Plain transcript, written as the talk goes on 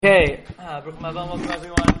Okay, welcome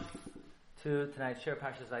everyone to tonight's share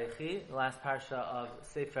Parsha Vayechi, the last Parsha of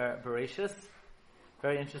Sefer Bereshis.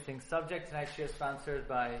 Very interesting subject. Tonight's share is sponsored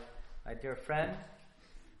by my dear friend,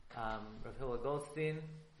 Rav Hillel Goldstein,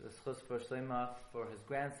 the Schus for Shlema for his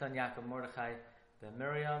grandson Yaakov Mordechai ben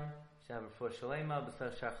Miriam. Shav for Shlema,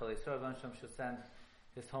 B'Sar Shachal Yisrael, Shem Shusend,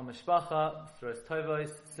 his whole mishpacha, Srois Toivos,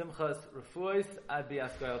 Simchas, Refuos, Ad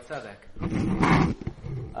B'Yasgoyel Tzedek.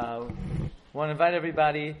 Want to invite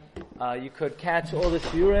everybody. You could catch all the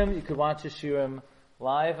shiurim. You could watch the shiurim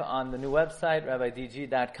live on the new website,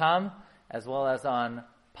 rabbidg.com, as well as on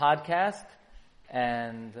podcast.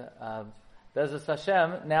 And Be'ezus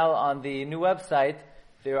Hashem, now on the new website,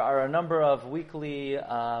 there are a number of weekly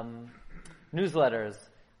newsletters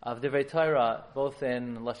of Divrei Torah, both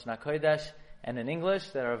in Lashon HaKodesh and in English,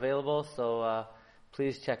 that are available. So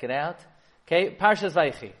please check it out. Okay, Parshas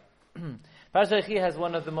Vayechi. Parashat Vayechi has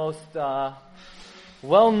one of the most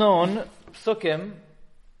well-known psukim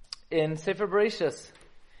in Sefer Bereshis,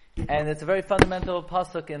 and it's a very fundamental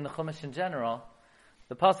pasuk in the Chumash in general.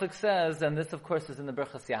 The pasuk says, and this of course is in the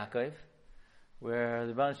Berachas Yaakov, where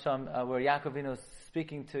Yaakov Avinu is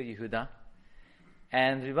speaking to Yehuda,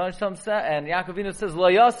 and Yaakov Avinu says, "Lo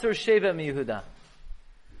yasur shevet mi Yehuda."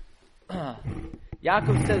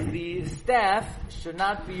 Yaakov says the staff should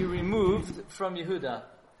not be removed from Yehuda.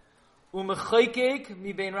 U'mechaykek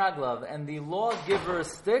mi bein raglav, and the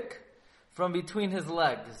lawgiver's stick from between his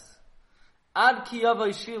legs. Ad ki yavai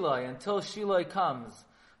Shiloi, until Shiloi comes.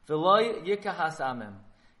 V'loi yikahas amim,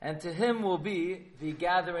 and to him will be the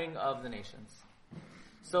gathering of the nations.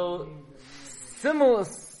 So,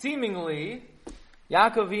 seemingly,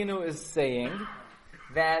 Yaakov Avinu is saying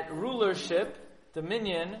that rulership,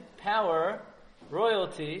 dominion, power,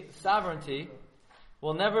 royalty, sovereignty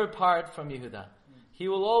will never part from Yehuda. He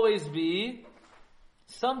will always be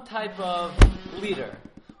some type of leader.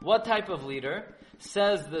 What type of leader?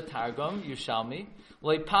 Says the Targum, Yushalmi,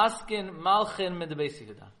 Leipaskin Malchin Medebeis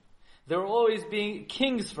Yehuda. There will always be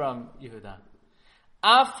kings from Yehuda.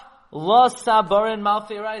 Af Lo Sabarin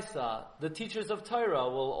Malfei Raisa. The teachers of Torah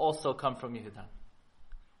will also come from Yehuda.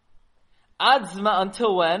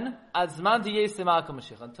 Until when? Adzman Diyesim Malka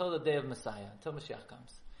Mashiach. Until the day of Messiah. Until Mashiach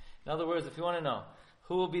comes. In other words, if you want to know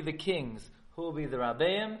who will be the kings, who will be the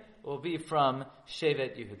Rabbeim, will be from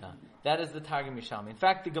Shevet Yehuda. That is the Targum Yishalmi. In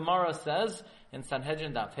fact, the Gemara says in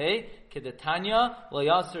Sanhedrin Daf Hey, Kedetanya, Lo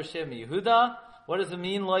Yasur Shem Yehuda. What does it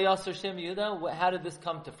mean, Lo Yasur Shem Yehuda? How did this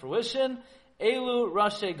come to fruition? Elu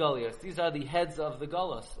Rashi Golios. These are the heads of the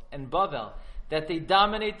Golos and Bavel, that they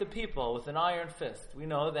dominate the people with an iron fist. We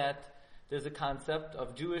know that there's a concept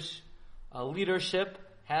of Jewish leadership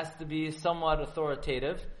has to be somewhat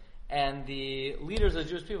authoritative. And the leaders of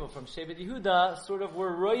Jewish people from Shevet Yehuda sort of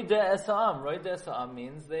were roide esa'am. Roide esa'am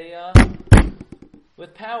means they,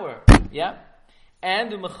 with power. Yeah?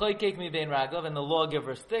 And u'mechaykek mi bein raglav, and the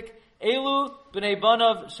lawgiver's stick. Elu b'nei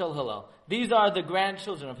banav shel Hillel. These are the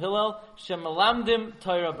grandchildren of Hillel. Shemalamdim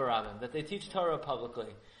Torah barabim. That they teach Torah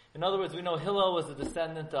publicly. In other words, we know Hillel was a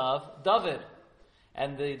descendant of David.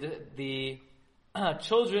 And the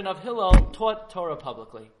children of Hillel taught Torah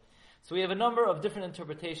publicly. So we have a number of different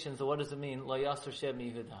interpretations of what does it mean, Lo Yasur Shem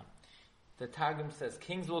Yehuda. The Targum says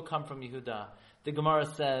kings will come from Yehuda. The Gemara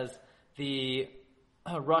says the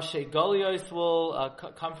Rashi Golios will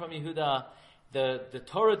come from Yehuda. The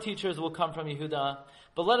Torah teachers will come from Yehuda.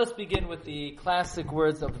 But let us begin with the classic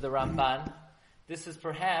words of the Ramban. This is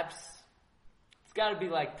perhaps, it's got to be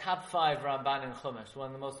like top 5 Ramban in Chumash, one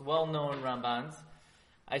of the most well-known Rambans.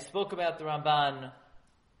 I spoke about the Ramban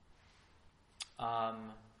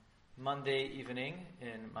Monday evening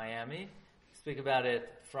in Miami. Speak about it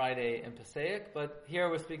Friday in Passaic, but here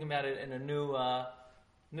we're speaking about it in a new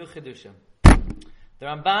Chidushim. The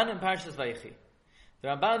Ramban in Parshas Vayechi. The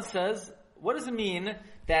Ramban says, what does it mean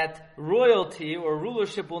that royalty or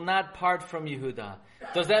rulership will not part from Yehuda?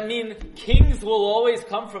 Does that mean kings will always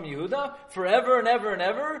come from Yehuda? Forever and ever and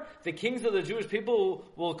ever? The kings of the Jewish people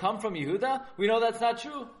will come from Yehuda? We know that's not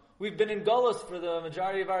true. We've been in Golos for the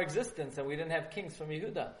majority of our existence and we didn't have kings from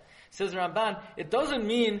Yehuda. Says Ramban, it doesn't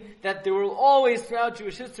mean that there will always throughout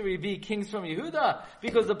Jewish history be kings from Yehuda,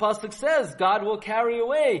 because the pasuk says God will carry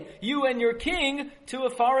away you and your king to a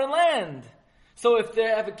foreign land. So if they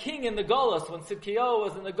have a king in the Golos, when Tzidkiyahu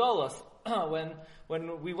was in the Golos,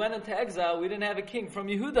 when we went into exile, we didn't have a king from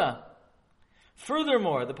Yehuda.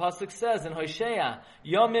 Furthermore, the pasuk says in Hosea,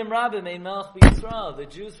 Yomim Rabim Ein Melech B'Yisrael, the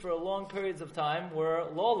Jews for long periods of time were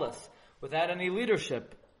lawless, without any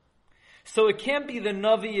leadership. So it can't be the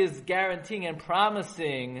Navi is guaranteeing and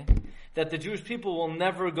promising that the Jewish people will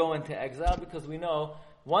never go into exile, because we know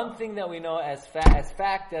one thing that we know as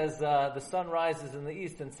fact as the sun rises in the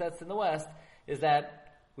east and sets in the west is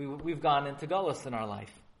that we've gone into Galus in our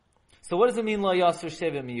life. So what does it mean, Lo Yasser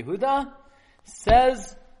Shevet MiYehuda?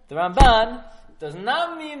 Says the Ramban, does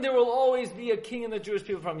not mean there will always be a king in the Jewish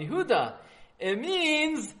people from Yehuda. It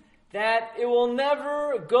means that it will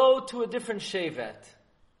never go to a different Shevet.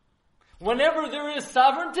 Whenever there is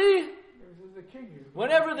sovereignty,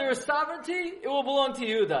 it will belong to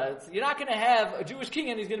Yehuda. You're not going to have a Jewish king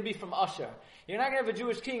and he's going to be from Asher. You're not going to have a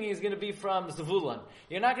Jewish king and he's going to be from Zevulun.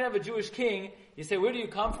 You're not going to have a Jewish king, you say, where do you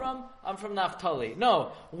come from? I'm from Naphtali.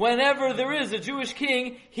 No, whenever there is a Jewish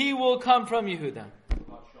king, he will come from Yehuda.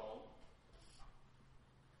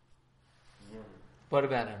 What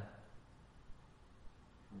about him?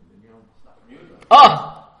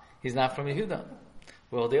 Oh! He's not from Yehuda.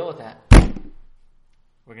 We'll deal with that.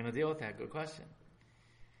 We're going to deal with that. Good question.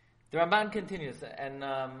 The Ramban continues, and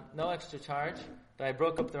no extra charge, but I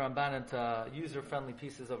broke up the Ramban into user-friendly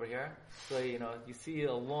pieces over here. So, you see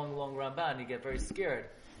a long, long Ramban, you get very scared,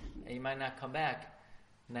 and you might not come back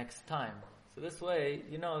next time. So this way,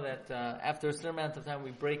 you know that after a certain amount of time,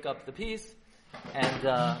 we break up the piece,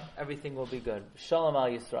 and everything will be good. Shalom al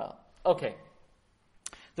Yisrael. Okay.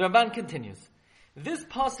 The Ramban continues. This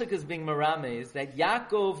pasuk is being merames that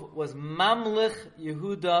Yaakov was mamlich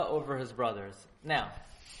Yehuda over his brothers. Now,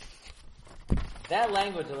 that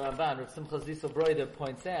language of the Ramban, Rav Simcha Zisel Broida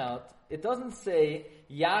points out, it doesn't say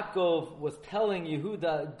Yaakov was telling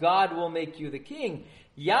Yehuda, God will make you the king.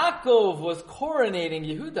 Yaakov was coronating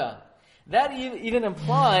Yehuda. That even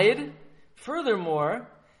implied, furthermore,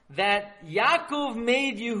 that Yaakov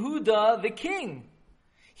made Yehuda the king.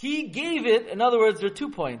 He gave it, in other words, there are 2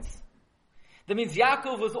 points. That means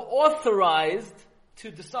Yaakov was authorized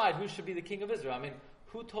to decide who should be the king of Israel. I mean,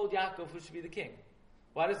 who told Yaakov who should be the king?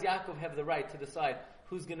 Why does Yaakov have the right to decide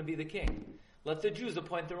who's going to be the king? Let the Jews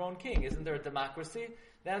appoint their own king. Isn't there a democracy?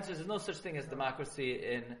 The answer is there's no such thing as democracy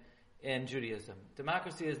in Judaism.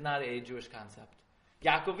 Democracy is not a Jewish concept.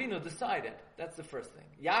 Yaakov Avinu decided. That's the first thing.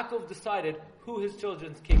 Yaakov decided who his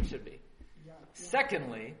children's king should be.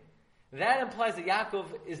 Secondly, that implies that Yaakov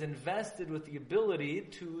is invested with the ability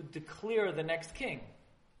to declare the next king.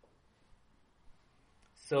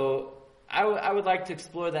 So, I would like to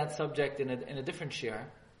explore that subject in a different share.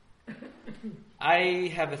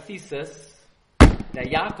 I have a thesis that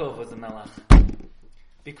Yaakov was a melech.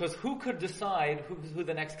 Because who could decide who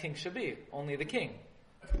the next king should be? Only the king.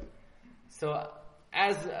 So,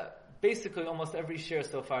 as basically almost every share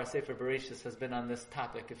so far, Sefer Bereshis has been on this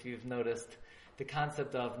topic, if you've noticed, the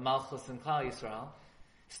concept of Malchus and Klal Yisrael,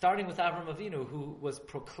 starting with Avram Avinu, who was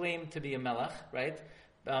proclaimed to be a melech, right?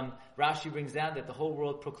 Rashi brings down that the whole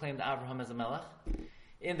world proclaimed Avraham as a melech.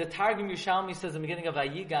 In the Targum Yushalmi says in the beginning of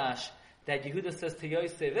Vayigash that Yehuda says to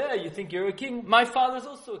Yosef, you think you're a king? My father's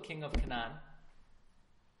also a king of Canaan.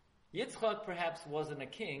 Yitzchak perhaps wasn't a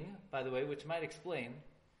king, by the way, which might explain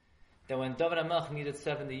that when David HaMelech needed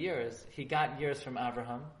 70 years, he got years from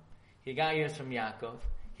Avraham, he got years from Yaakov,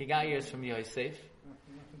 he got years from Yosef,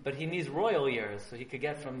 but he needs royal years, so he could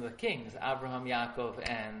get from the kings, Abraham, Yaakov,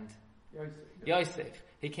 and Yosef.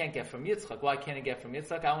 He can't get from Yitzchak. Why can't he get from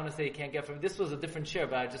Yitzchak? I want to say he can't get from... This was a different share,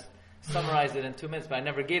 but I just summarized it in 2 minutes, but I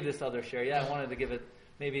never gave this other share yet. I wanted to give it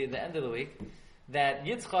maybe at the end of the week. That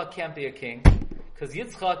Yitzchak can't be a king, because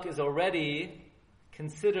Yitzchak is already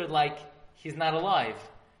considered like he's not alive.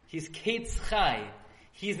 He's Ketz Chai.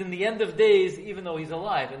 He's in the end of days, even though he's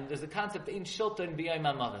alive. And there's a concept, in Shilton B'yayim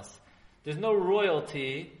HaMadas. There's no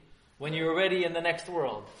royalty when you're already in the next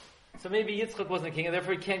world. So maybe Yitzchak wasn't a king, and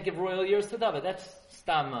therefore he can't give royal years to David. That's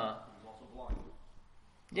Stam.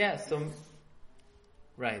 Yeah, so...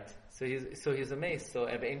 Right. So he's a mace. So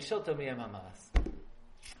in Shilton B'yayim HaMadas.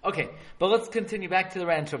 Okay, but let's continue back to the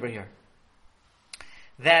ranch over here.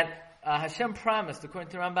 That Hashem promised,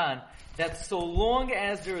 according to Ramban, that so long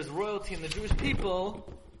as there is royalty in the Jewish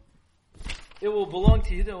people, it will belong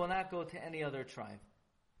to Yehuda, it will not go to any other tribe.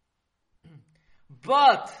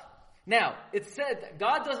 But, now, it said,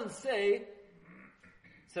 God doesn't say,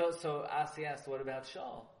 so Asi asked, what about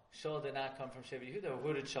Shaul? Shaul did not come from Shevet Yehuda.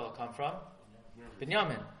 Who did Shaul come from?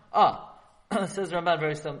 Binyamin. Says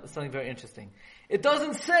Ramban something very interesting. It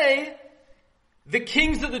doesn't say the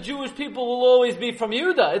kings of the Jewish people will always be from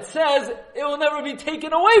Yehuda. It says it will never be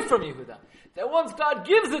taken away from Yehuda. That once God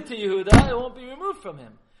gives it to Yehuda, it won't be removed from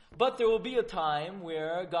him. But there will be a time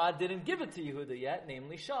where God didn't give it to Yehuda yet,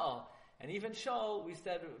 namely Shaul. And even Shaul, we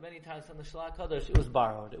said many times on the Shalach Kadosh, it was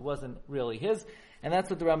borrowed. It wasn't really his. And that's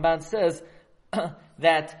what the Ramban says,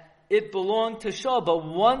 that it belonged to Shaul, but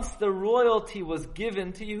once the royalty was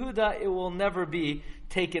given to Yehuda, it will never be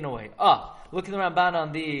taken away. Look at the Ramban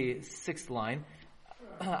on the 6th line.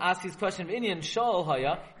 asks his question of Inyan Shaul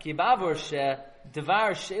Haya Ki Bavur She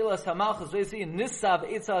Devar Shelas Hamalchus Reisi Nisav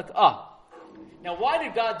Eitzak. Now, why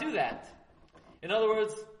did God do that? In other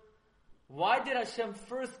words, why did Hashem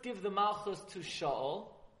first give the Malchus to Shaul,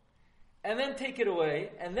 and then take it away,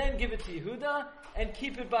 and then give it to Yehuda, and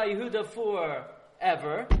keep it by Yehuda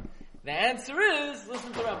forever? The answer is,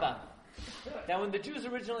 listen to Ramban. Now, when the Jews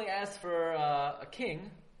originally asked for a king,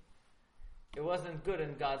 it wasn't good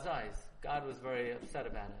in God's eyes. God was very upset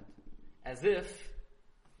about it. As if,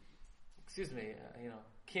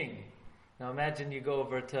 king. Now imagine you go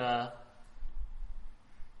over to,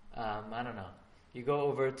 I don't know, you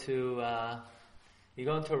go into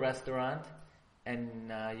a restaurant,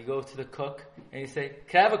 and you go to the cook, and you say,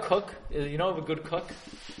 can I have a cook? You know of a good cook?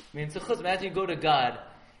 I mean, imagine you go to God.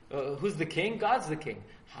 Who's the king? God's the king.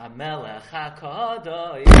 HaMelech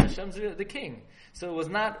HaKadosh, Hashem's the king. So it was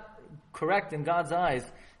not correct in God's eyes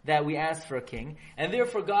that we asked for a king, and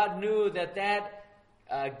therefore God knew that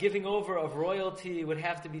giving over of royalty would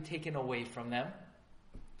have to be taken away from them.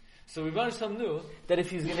 So Rebbeinu Shalom knew that if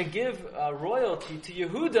he's going to give royalty to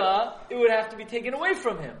Yehuda, it would have to be taken away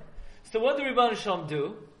from him. So what did Rebbeinu Shalom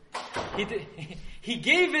do? He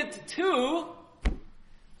gave it to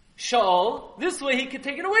Shaul. This way he could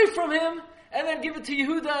take it away from him, and then give it to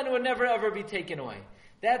Yehuda, and it would never ever be taken away.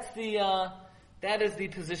 That is the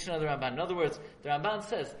position of the Ramban. In other words, the Ramban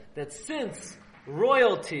says that since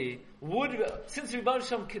Rebbeinu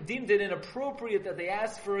Shalom deemed it inappropriate that they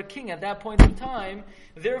asked for a king at that point in time,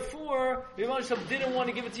 therefore Rebbeinu Shalom didn't want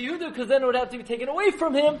to give it to Yehuda because then it would have to be taken away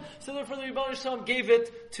from him. So therefore the Rebbeinu Shalom gave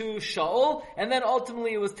it to Shaul, and then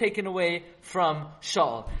ultimately it was taken away from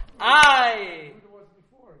Shaul.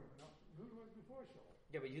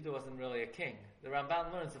 Yeah, but Yehuda wasn't really a king. The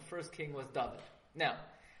Ramban learns the first king was David. Now,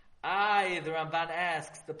 the Ramban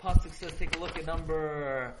asks, the pasuk says, take a look at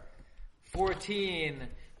number 14,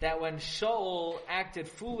 that when Shaul acted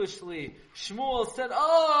foolishly, Shmuel said,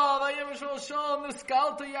 Vayem Shaul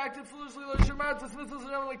niskalta, you acted foolishly,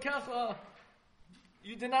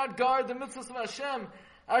 you did not guard the mitzvahs of Hashem,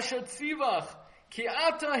 Asher tzivach, ki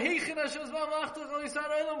ata heichin Hashem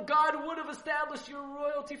zman, God would have established your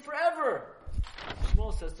royalty forever.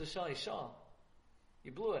 Shmuel says to Shaul,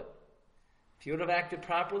 you blew it. If you would have acted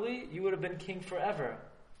properly, you would have been king forever.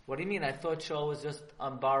 What do you mean? I thought Shaul was just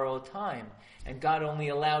on borrowed time. And God only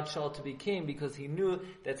allowed Shaul to be king because he knew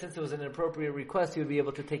that since it was an inappropriate request, he would be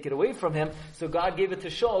able to take it away from him. So God gave it to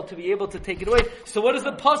Shaul to be able to take it away. So what does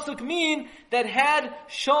the pasuk mean? That had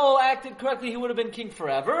Shaul acted correctly, he would have been king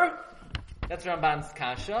forever? That's Ramban's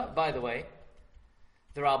kasha. By the way,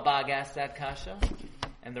 the Ralbag asked that kasha.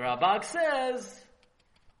 And the Ralbag says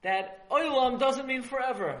that Olam doesn't mean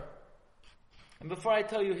forever. And before I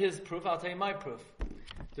tell you his proof, I'll tell you my proof.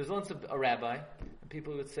 There's once a rabbi, and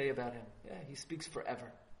people would say about him, yeah, he speaks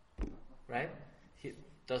forever. Right?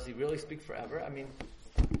 Does he really speak forever? I mean,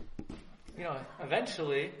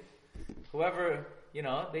 eventually, whoever,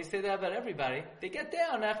 they say that about everybody, they get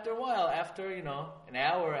down after a while, after, an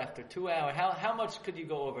hour, after 2 hours. How much could you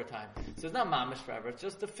go over time? So it's not mamish forever, it's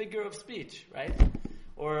just a figure of speech, right?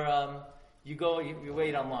 Or you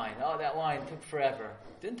wait online. Oh, that line took forever.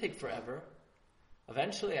 It didn't take forever.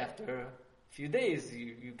 Eventually, after a few days,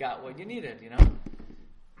 you got what you needed,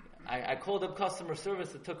 I called up customer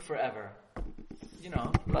service, it took forever.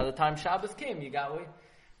 By the time Shabbos came, you got what.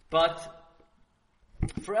 But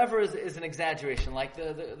forever is an exaggeration, like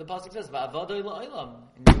the pasuk says, "Va'avodah la'olam,"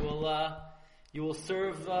 and you will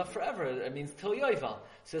serve forever. It means till yovel.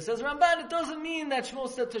 So it says Ramban, it doesn't mean that Shmuel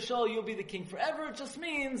said to Shaul, you'll be the king forever. It just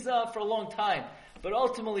means for a long time. But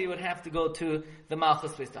ultimately, it would have to go to the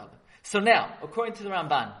Malchus Beis David. So now, according to the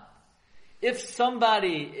Ramban, if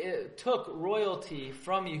somebody took royalty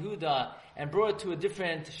from Yehuda and brought it to a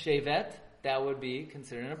different shevet, that would be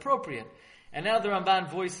considered inappropriate. And now the Ramban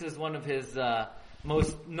voices one of his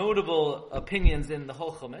most notable opinions in the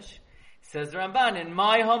whole Chumash. Says the Ramban, in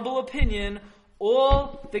my humble opinion,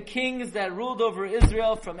 all the kings that ruled over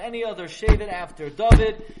Israel from any other shevet after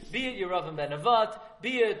David, be it Yeravam ben Nevat,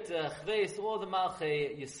 be it Chveis, all the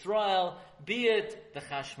Malchei Yisrael, be it the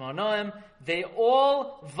Chashmonaim, they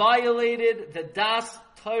all violated the Das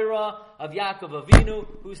Torah of Yaakov Avinu,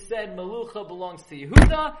 who said Melucha belongs to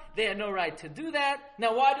Yehuda. They had no right to do that.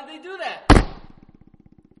 Now, why did they do that?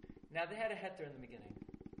 Now, they had a heter in the beginning.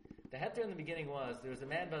 The heter in the beginning was, there was a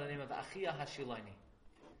man by the name of Achia Hashiloni.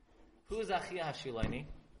 Who is Achia Hashiloni?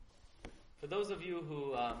 For those of you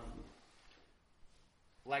who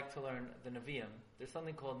like to learn the Nevi'im, there's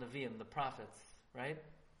something called Nevi'im, the prophets, right?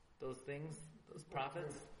 Those things, those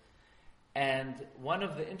prophets. And one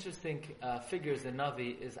of the interesting figures in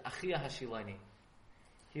Navi is Achia Hashiloni.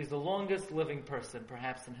 He's the longest living person,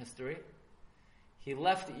 perhaps in history. He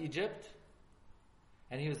left Egypt,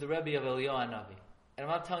 and he was the Rebbe of Eliyahu Hanavi. And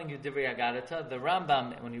I'm not telling you Divrei Agadata. The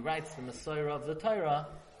Rambam, when he writes the Messiah of the Torah,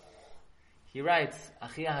 he writes,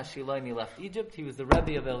 Achia HaShiloini left Egypt. He was the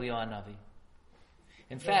Rebbe of Eliyahu Hanavi.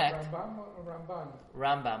 In fact, Rambam or Ramban?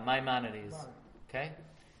 Rambam, Maimonides. Okay?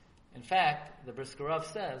 In fact, the Brisker Rav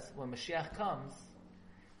says, when Mashiach comes,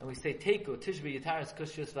 and we say, Teiku, Tishbi, Yitaris,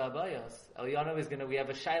 Kushus, V'abayos, Eliyahu Hanavi is going to, we have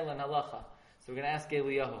a Shaila and Halacha. So we're going to ask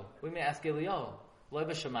Eliyahu. We may ask Eliyahu. Loi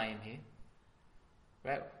b'shamayim hi.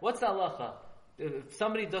 Right? What's the halacha? If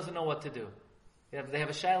somebody doesn't know what to do, they have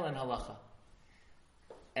a shaila in halacha,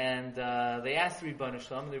 and they ask the Rebbeinu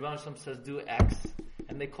Shalom, and the Rebbeinu Shalom says do X,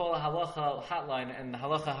 and they call a halacha hotline, and the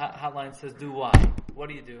halacha hotline says do Y. What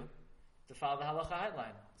do? To follow the halacha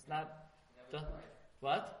hotline. It's not.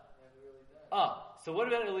 What? So what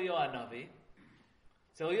about Eliyahu Hanavi?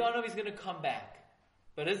 So Eliyahu Hanavi is going to come back,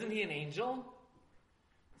 but isn't he an angel?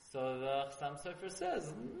 So the Chassam Sofer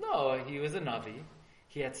says, no, he was a Navi.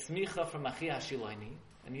 He had smicha from Achia HaShiloini,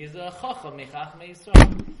 and he's a chacham mechach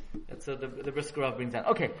meYisrael. That's the Brisker Rav brings down.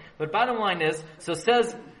 Okay, but bottom line is, so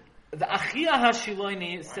says the Achia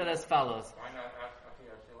HaShiloini said as follows. Why not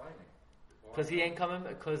Achia HaShiloini? Because he ain't coming.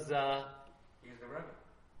 Because he's the Rebbe.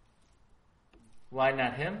 Why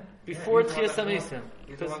not him? Before Tchias HaMesim.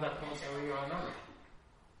 He's the one that called Eliyahu Hanavi.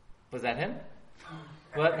 Was that him?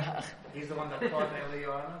 What? He's the one that called Eliyahu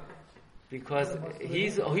Hanavi. Because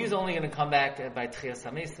he's only going to come back by Tchias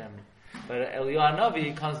HaMesim, but Eliyahu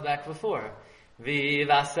Hanavi comes back before. Right?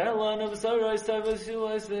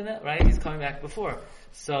 He's coming back before.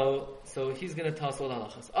 So he's going to tell us all the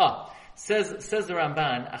halachas. Says the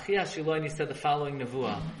Ramban, Achia HaShiloini said the following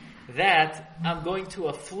nevuah, that I'm going to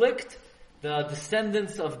afflict the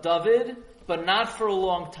descendants of David, but not for a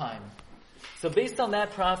long time. So based on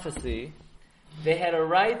that prophecy, they had a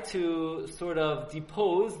right to sort of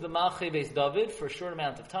depose the Malchei Beis David for a short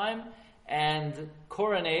amount of time and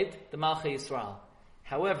coronate the Malchei Yisrael.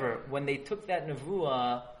 However, when they took that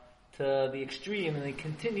nevuah to the extreme and they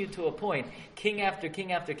continued to appoint king after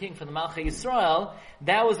king after king for the Malchei Yisrael,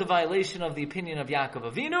 that was a violation of the opinion of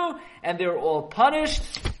Yaakov Avinu, and they were all punished.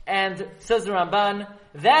 And says the Ramban,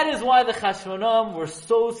 that is why the Chashmonaim were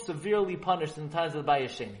so severely punished in the times of the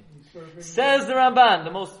Bayis Sheni. Says the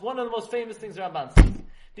Ramban, one of the most famous things the Ramban says,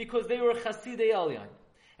 because they were Chasidei Elyon,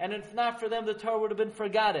 and if not for them, the Torah would have been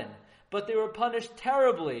forgotten. But they were punished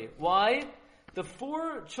terribly. Why? The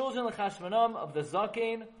 4 children of Chashmonaim of the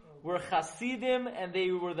Zaken were Chasidim, and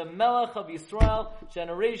they were the Melech of Yisrael,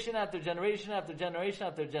 generation after generation after generation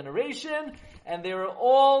after generation, and they were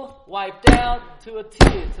all wiped out to a T,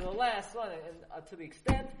 to the last one, and to the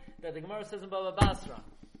extent that the Gemara says in Baba Basra,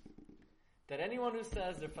 that anyone who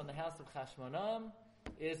says they're from the house of Chashmonaim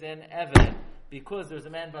is an Eved, because there's a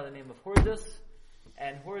man by the name of Hordus,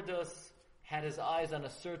 and Hordus had his eyes on a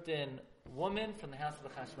certain woman from the house of the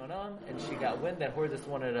Chashmonaim, and she got wind that Hordus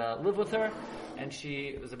wanted to live with her, and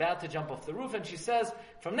she was about to jump off the roof, and she says,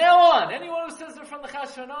 from now on, anyone who says they're from the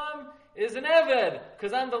Chashmonaim is an Eved,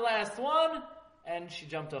 because I'm the last one. And she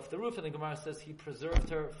jumped off the roof, and the Gemara says he preserved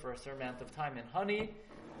her for a certain amount of time in honey,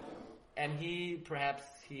 and he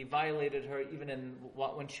violated her even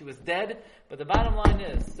when she was dead. But the bottom line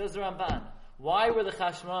is, says the Ramban, why were the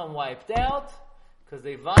Chashmonaim wiped out? Because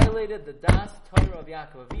they violated the Das Torah of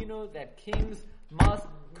Yaakov Avinu, that kings must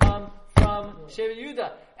come from Shevet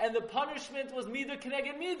Yehuda. And the punishment was Midah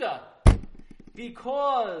Keneged Midah.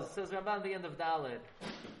 Because, says Ramban at the end of Daled,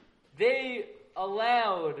 they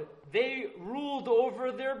ruled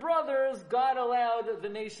over their brothers, God allowed the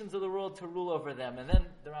nations of the world to rule over them. And then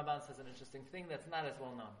the Ramban says an interesting thing that's not as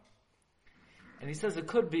well known. And he says it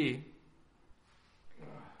could be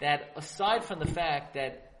that aside from the fact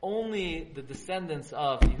that only the descendants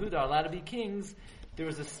of Yehuda are allowed to be kings, there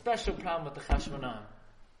was a special problem with the Chashmonaim.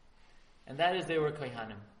 And that is they were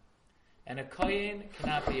Kohanim. And a Kohen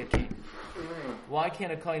cannot be a king. Why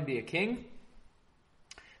can't a Kohen be a king?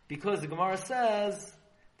 Because the Gemara says,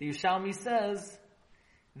 the Yerushalmi says,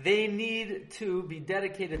 they need to be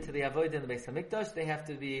dedicated to the Avodah in the Beis HaMikdash. They have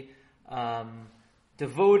to be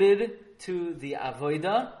devoted to the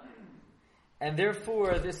Avodah. And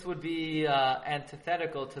therefore, this would be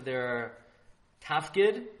antithetical to their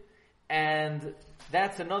tafkid. And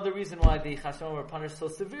that's another reason why the Chashmonaim were punished so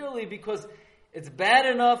severely, because it's bad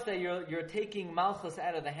enough that you're taking Malchus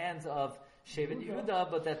out of the hands of Shevet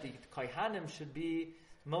Yehuda, but that the Kohanim should be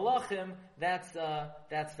Malachim,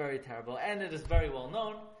 that's very terrible. And it is very well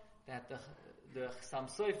known that the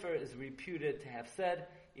Chassam Sofer is reputed to have said,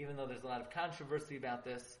 even though there's a lot of controversy about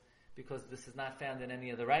this, because this is not found in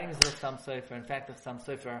any of the writings of the Chassam Sofer. In fact, the Chassam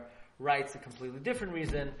Sofer writes a completely different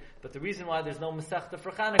reason, but the reason why there's no Masechta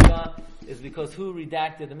for Chanukah is because who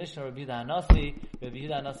redacted the Mishnah? Rabbi Yehuda Hanasi. Rabbi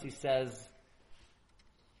Yehuda Hanasi says,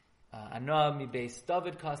 Anoah mi beis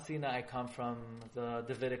David Kasina, I come from the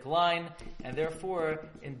Davidic line, and therefore,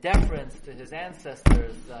 in deference to his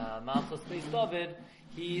ancestors, Malchus beis David,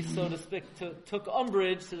 he, so to speak, took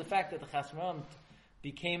umbrage to the fact that the Chashmonaim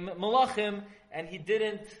became Malachim, and he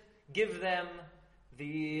didn't give them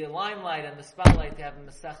the limelight and the spotlight to have a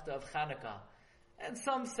Masechta of Chanukah. And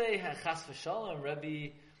some say, Chas v'shalom,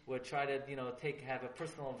 Rebbe would try to, have a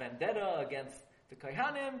personal vendetta against the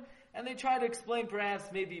Kohanim, and they try to explain perhaps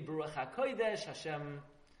maybe Baruch HaKodesh, Hashem,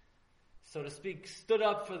 so to speak, stood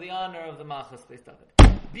up for the honor of the Malchus Beis David.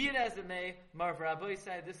 Be it as it may, Marv Rabbi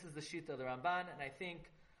said this is the Shita of the Ramban, and I think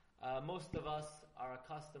most of us are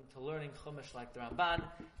accustomed to learning Chumash like the Ramban,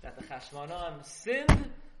 that the Chashmonaim sinned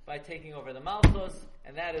by taking over the Malchus,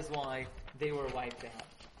 and that is why they were wiped out.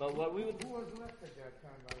 But what we would... Who was left at that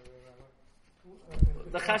time, by the way, Rabbi?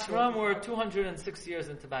 The Chashmonaim were 206 years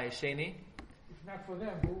into Bayesheni. If not for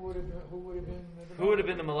them, who would have been the Who would have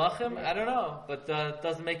been the Malachim? I don't know, but it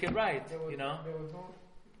doesn't make it right, There was no,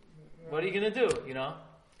 What are you going to do, If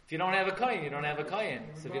you don't have a Kohen, you don't have a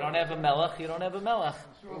Kohen. So if you don't have a Melech, you don't have a Melech.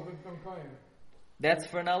 So from Kohen. That's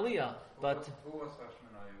for an Aliyah. But Who was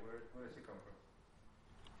Hashmonai? Where does he come from?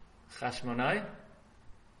 Chashmonai?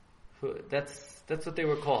 That's what they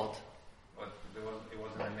were called. But it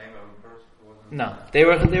wasn't a name of a person? It wasn't No, they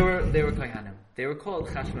were Kohanim. They were called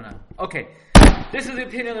Chashmonai. Okay, this is the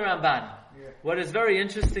opinion of the Ramban. Yeah. What is very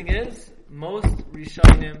interesting is most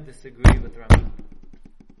Rishonim disagree with the Ramban.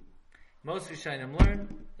 Most Rishonim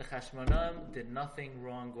learn the Chashmonaim did nothing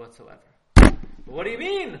wrong whatsoever. But what do you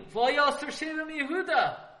mean?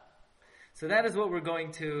 Yehuda. So that is what we're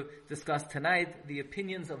going to discuss tonight. The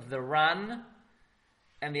opinions of the Ran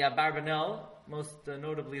and the Abarbanel, most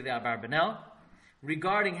notably the Abarbanel,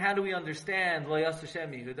 regarding how do we understand Lo Yasser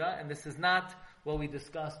Shem Yehuda. And this is not what we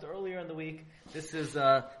discussed earlier in the week. This is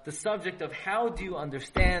the subject of how do you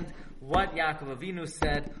understand what Yaakov Avinu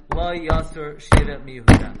said, Lo Yasser Sheva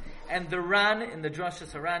Yehuda. And the Ran, in the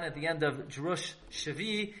Drashas Haran at the end of Drush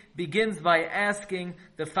Shavi, begins by asking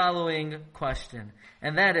the following question.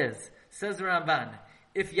 And that is, says the Ramban,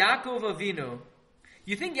 if Yaakov Avinu,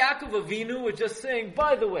 you think Yaakov Avinu was just saying,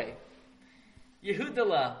 by the way,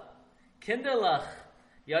 Yehudala, Kinderlach,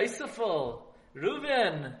 Yosefel,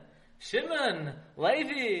 Reuben, Shimon,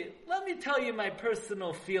 Levi, let me tell you my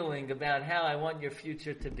personal feeling about how I want your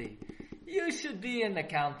future to be. You should be an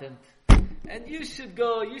accountant. And you should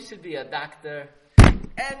be a doctor.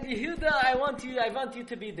 And Yehuda, I want you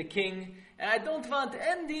to be the king. And I don't want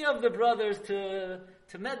any of the brothers to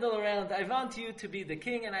meddle around. I want you to be the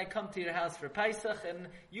king, and I come to your house for Pesach, and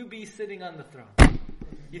you be sitting on the throne.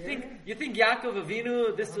 You think Yaakov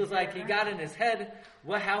Avinu, this was like he got in his head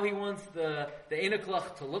how he wants the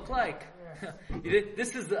Einoklach to look like?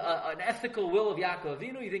 This is an ethical will of Yaakov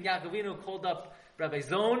Avinu. You think Yaakov Avinu called up Rabbi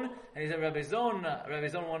Zon, and he said, Rabbi Zon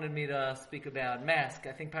wanted me to speak about mask.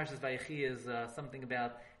 I think Parshas Vayechi is something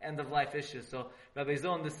about end of life issues. So Rabbi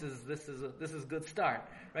Zon, this is a good start,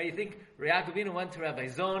 right? You think Yaakov Avinu went to Rabbi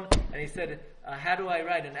Zon and he said, how do I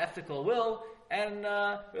write an ethical will? And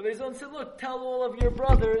Rabbi Zon said, look, tell all of your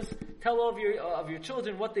brothers, tell all of your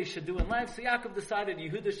children what they should do in life. So Yaakov decided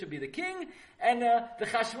Yehuda should be the king, and the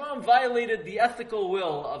Chashmonaim violated the ethical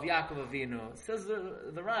will of Yaakov Avinu. It says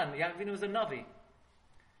the Ran, Yaakov Avinu was a Navi.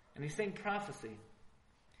 And he's saying prophecy.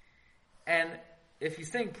 And if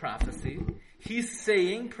he's saying prophecy, he's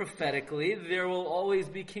saying prophetically there will always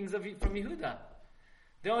be kings from Yehuda.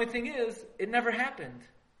 The only thing is, it never happened.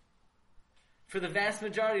 For the vast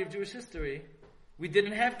majority of Jewish history, we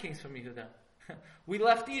didn't have kings from Yehuda. We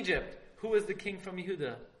left Egypt. Who was the king from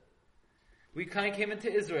Yehuda? We came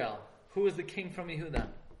into Israel. Who was the king from Yehuda?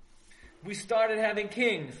 We started having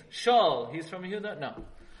kings. Shaul, he's from Yehuda? No.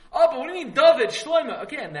 Oh, but what do you mean, David, Shlomo?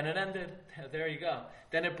 Okay, and then it ended. There you go.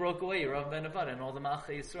 Then it broke away, Yerav ben Nevat, and all the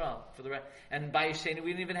Malchei Yisrael. And by Yesheni,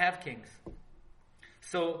 we didn't even have kings.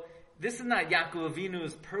 So, this is not Yaakov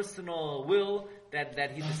Avinu's personal will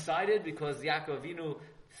that he decided because Yaakov Avinu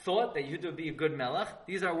thought that Yehuda would be a good melech.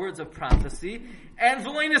 These are words of prophecy. And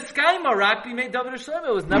V'loin Eskayma, Rakbi made David Shlomo.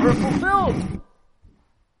 It was never fulfilled.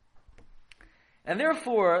 And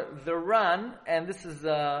therefore, the Ran, and this is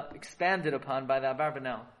expanded upon by the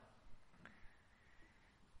Abarbanel,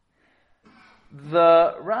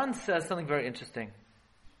 the Ran says something very interesting.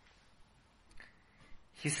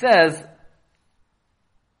 He says,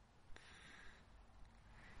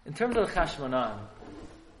 in terms of the Chashmonaim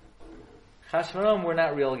were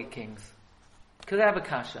not real kings. Because I have a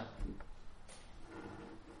kasha.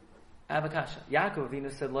 Avakasha. Yaakov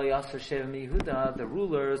Avinu said, Lo Yasser Sheva Yehuda, the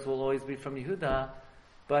rulers will always be from Yehuda,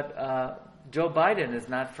 but Joe Biden is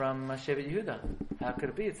not from Shevet Yehuda. How could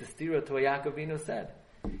it be? It's a stira to what Yaakov Avinu said.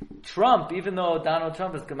 Trump, even though Donald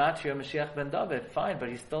Trump is Gematria Mashiach ben David, fine, but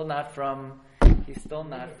he's still not from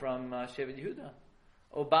Shevet Yehuda.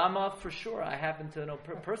 Obama, for sure, I happen to know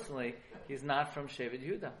personally, he's not from Shevet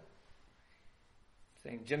Yehuda.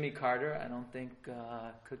 Saying Jimmy Carter, I don't think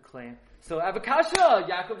could claim. So Avakasha,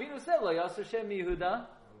 Yaakov Avinu said, Lo Yasser Shem Yehuda.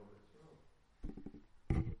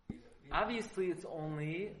 Obviously, it's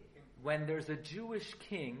only when there's a Jewish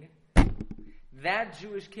king, that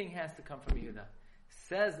Jewish king has to come from Yehuda.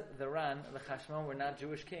 Says the Ran, the Chashmon were not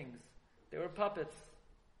Jewish kings. They were puppets.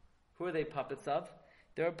 Who are they puppets of?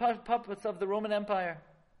 They were puppets of the Roman Empire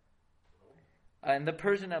and the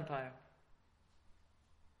Persian Empire.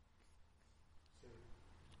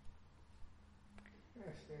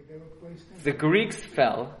 Yes, they were placed in. The Greeks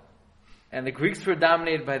fell, and the Greeks were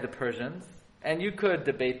dominated by the Persians, and you could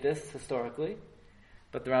debate this historically,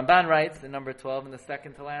 but the Ramban writes in number 12 in the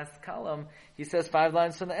second to last column, he says 5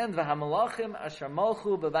 lines from the end, V'hamalachim asher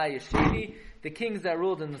malchu b'vay yesheni, the kings that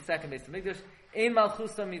ruled in the second Beis Hamikdash, ein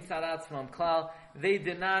malchusa mitzad atzmam klal, they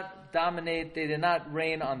did not dominate, they did not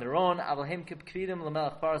reign on their own, avalhem kipkvidim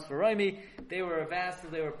l'melech paras v'roimi, they were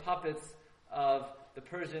vassals, they were puppets of the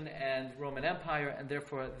Persian and Roman Empire, and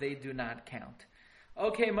therefore they do not count.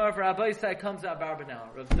 Okay, Marv Rabbi Yisai comes to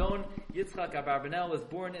Abarbanel. Rav Don Yitzchak Abarbanel was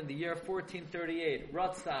born in the year 1438.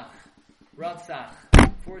 Ratzach,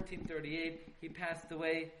 1438. He passed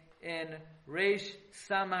away in Reish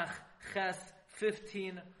Samach Ches,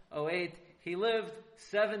 1508. He lived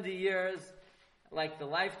 70 years, like the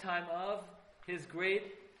lifetime of his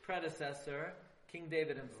great predecessor, King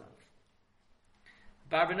David himself.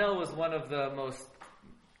 Abarbanel was one of the most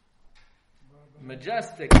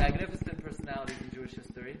majestic, magnificent personalities in Jewish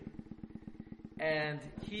history. And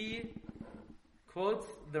he quotes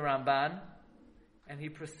the Ramban, and he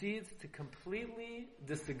proceeds to completely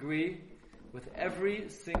disagree with every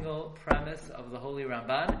single premise of the Holy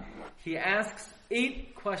Ramban. He asks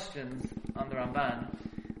 8 questions on the Ramban,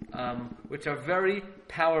 which are very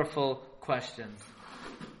powerful questions.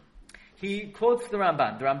 He quotes the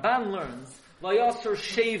Ramban. The Ramban learns Lo Yasser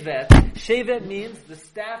Shevet. Shevet means the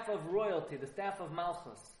staff of royalty, the staff of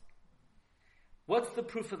Malchus. What's the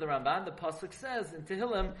proof of the Ramban? The pasuk says in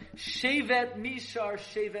Tehillim, Shevet Mishar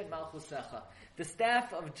Shevet Malchusecha. The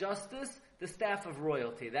staff of justice, the staff of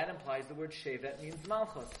royalty. That implies the word Shevet means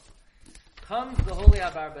Malchus. Comes the Holy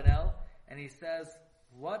Abarbanel and he says,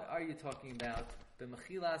 what are you talking about?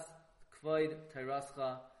 B'mechilas kvoid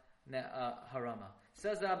teirascha harama.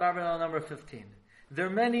 Says the Abarbanel number 15. There are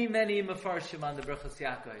many, many Mefarshim on the Berachos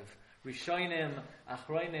Yaakov. Rishonim,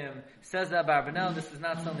 Achronim, says the Abarbanel. This is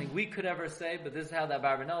not something we could ever say, but this is how the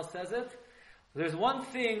Abarbanel says it. There's one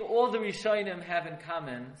thing all the Rishonim have in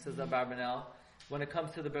common, says the Abarbanel, when it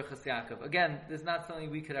comes to the Berachos Yaakov. Again, this is not something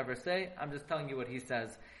we could ever say. I'm just telling you what he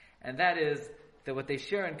says. And that is that what they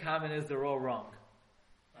share in common is they're all wrong.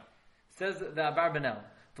 Says the Abarbanel.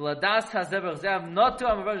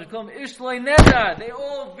 They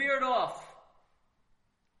all veered off.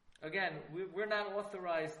 Again, we're not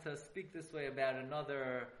authorized to speak this way about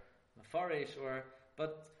another Mefarish,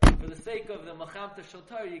 but for the sake of the Machamta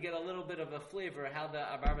Shotar, you get a little bit of a flavor how the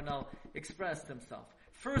Abarbanel expressed himself.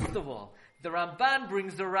 First of all, the Ramban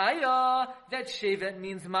brings a raya that Shevet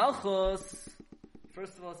means Malchus.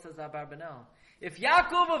 First of all, says Abarbanel, if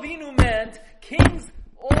Yaakov Avinu meant kings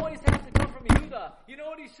always have to come from Yehuda, you know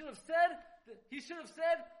what he should have said? He should have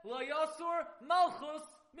said, Lo Yasur Malchus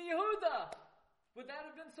mi Yehuda. Would that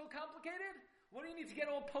have been so complicated? What do you need to get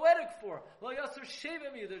all poetic for? Lo Yasur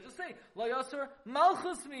Shevet mi Yehuda. Just say, Lo Yasur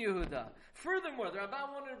Malchus mi Yehuda. Furthermore, the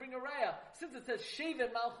Ramban wanted to bring a raya. Since it says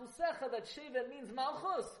Shevet Malchusecha, that Shevet means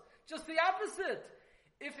Malchus. Just the opposite.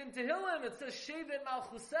 If in Tehillim it says Shevet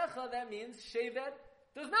Malchusecha, that means Shevet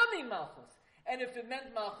does not mean Malchus. And if it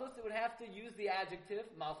meant Malchus, it would have to use the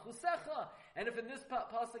adjective Malchusecha. And if in this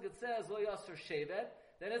pasuk it says Lo Yasur Shevet,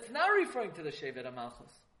 then it's not referring to the Shevet of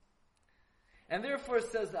Malchus. And therefore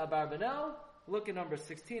it says Abarbanel, look at number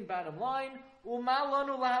 16, bottom line,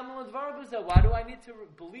 why do I need to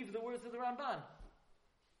believe the words of the Ramban?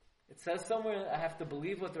 It says somewhere I have to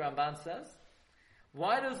believe what the Ramban says.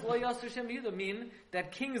 Why does Lo Yasur Shem Yehuda mean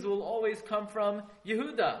that kings will always come from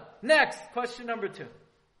Yehuda? Next, question number 2.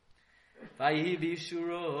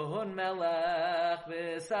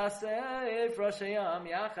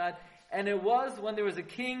 And it was when there was a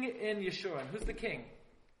king in Yeshurun. Who's the king?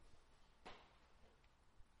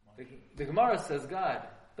 The Gemara says God,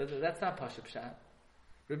 but that's not Pashup Pshat.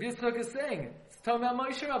 Rabbi Yitzchak is saying, it's talking about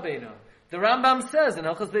Moshe Rabbeinu. The Rambam says in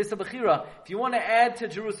Hilchos Beis HaBechira, if you want to add to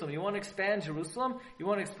Jerusalem, you want to expand Jerusalem, you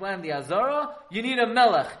want to expand the Azara, you need a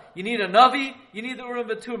Melech, you need a Navi, you need the Urim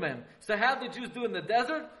V'Tumim. So how did the Jews do in the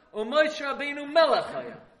desert? Moshe Rabbeinu Melech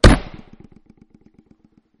haya.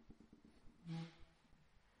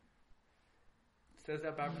 Says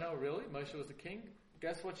that Barbanel, really? Moshe was a king?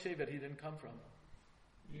 Guess what Shevet he didn't come from?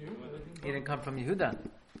 He didn't come from Yehuda.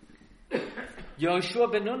 Yoshua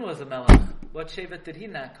ben Nun was a Melech. What Shevet did he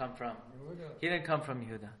not come from? He didn't come from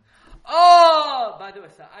Yehuda. Oh! By the way,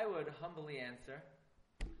 so I would humbly answer.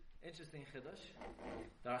 Interesting Chiddush.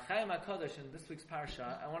 The Archaim HaKadosh in this week's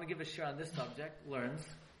Parsha, I want to give a share on this subject, learns,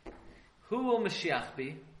 who will Mashiach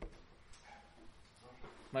be?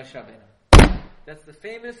 Moshe Rabbeinu. That's the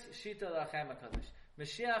famous Shita of the Archaim HaKadosh.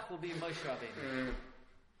 Mashiach will be Moshe Rabbeinu.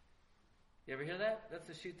 You ever hear that? That's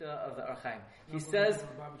the Shita of the Archaim. He says,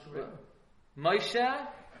 Moshe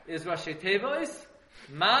is Rashi Tevois,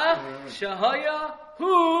 Ma Shahaya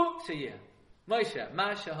Hu Sheyeh. Moshe,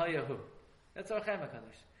 Ma Shahaya Hu. That's Archaim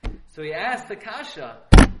HaKadosh. So he asked the Kasha,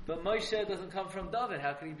 but Moshe doesn't come from David.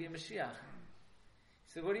 How could he be a Mashiach? He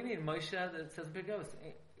said, what do you mean? Moshe, it says in Pekos,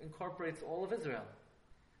 incorporates all of Israel,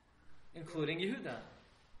 including Yehuda.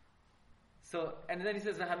 So, and then he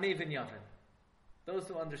says, Hamei V'Yavin. Those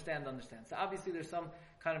who understand. So obviously there's some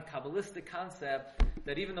kind of Kabbalistic concept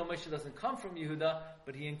that even though Moshe doesn't come from Yehuda,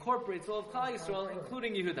 but he incorporates all of Klal Yisrael,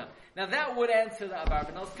 including Yehuda. Now that would answer the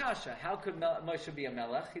Abarbanel's Kasha. How could Moshe be a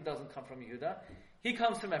Melech? He doesn't come from Yehuda. He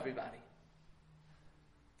comes from everybody.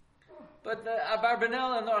 But the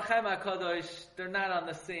Abarbanel and the Archaim HaKadosh, they're not on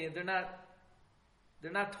the same, they're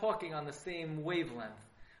not talking on the same wavelength.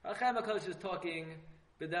 Archaim HaKadosh is talking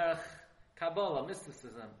B'derech Kabbalah,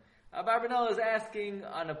 mysticism. Abarbanel is asking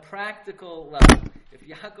on a practical level, if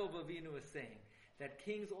Yaakov Avinu is saying that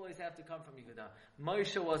kings always have to come from Yehuda,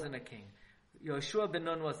 Moshe wasn't a king, Yoshua ben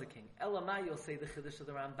Nun was a king. Elamai, you'll say the Chiddush of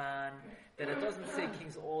the Ramban, that it doesn't say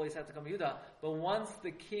kings always have to come from Yehuda, but once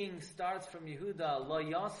the king starts from Yehuda, Lo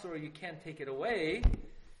Yasur, you can't take it away.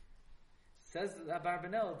 Says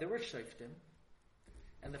Abarbanel, there were Shoftim,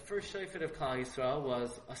 and the first Shofet of Klal Yisrael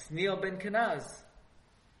was Asniel ben Kenaz.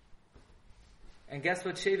 And guess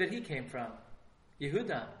what Shevet he came from?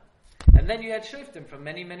 Yehuda. And then you had Shoftim from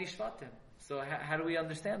many, many Shvatim. So how do we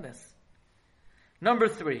understand this? Number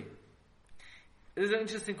 3. This is an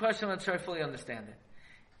interesting question. I'm not sure I fully understand it.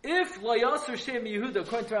 If Lo Yasur Shem Yehuda,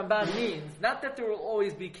 according to Ramban, means not that there will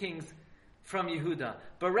always be kings from Yehuda,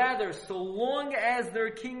 but rather, so long as there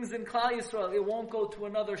are kings in Klal Yisrael, it won't go to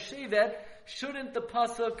another Shevet. Shouldn't the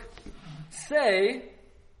pasuk say,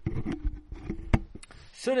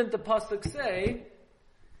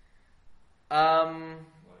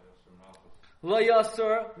 Lo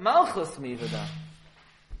Yasur Malchus Mihuda?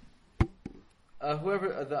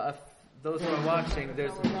 Whoever, those who are watching,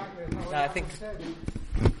 there's, no, I think it's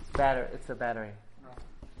a battery.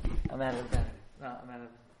 I'm out of the battery. No, I'm out of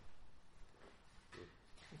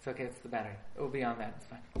it's okay, it's the battery. It will be on that, it's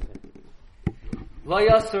fine. Lo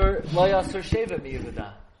Yasur Shevet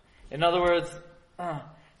Miyehuda. In other words,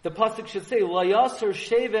 the pasuk should say, Lo Yasur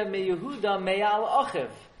Shevet Miyehuda Me'al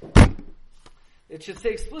Achiv. It should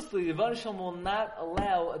say explicitly, the Yevon Shalom will not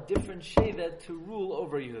allow a different Shevet to rule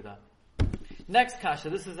over Yehuda. Next kasha,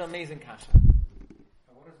 this is an amazing kasha.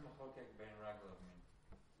 What does Machokek Ben Raglav mean?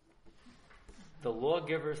 The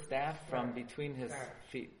lawgiver's staff from between his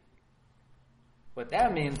feet. What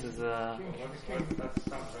that means is that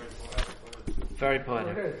sounds very very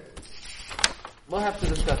poetic. poetic. We'll have to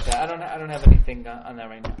discuss that. I don't have anything on that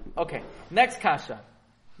right now. Okay, next kasha.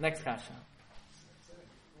 The king's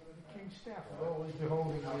staff will always be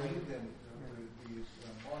holding How many of them these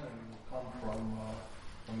morning come from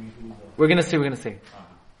Yehuda? We're gonna see.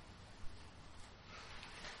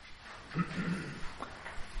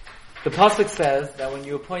 The pasuk says that when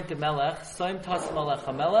you appoint a melech, soim tas melech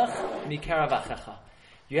hamelech mikarav achecha.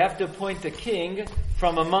 You have to appoint a king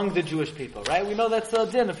from among the Jewish people, right? We know that's a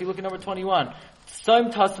din. If you look at number 21,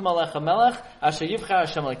 soim tas melech hamelech asher yivchar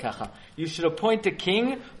Hashem lekecha. You should appoint a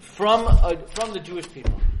king from the Jewish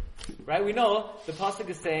people, right? We know the pasuk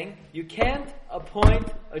is saying you can't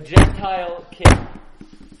appoint a Gentile king.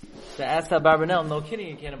 So ask Abarbanel, no kidding,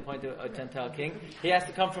 you can't appoint a Gentile king. He has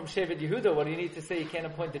to come from Shevet Yehuda. What do you need to say? You can't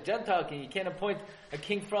appoint a Gentile king. You can't appoint a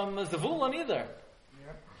king from Zavulun either.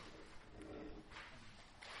 Yep.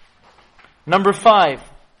 Number 5.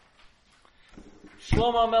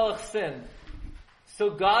 Shlomo Melech sinned. So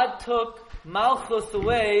God took Malchus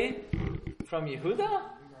away from Yehuda?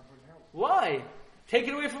 Why? Take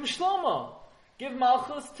it away from Shlomo. Give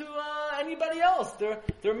Malchus to anybody else. There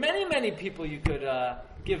are many people you could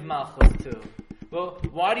give Malchus to. Well,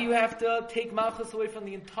 why do you have to take Malchus away from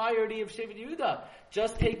the entirety of Shevet Yehuda?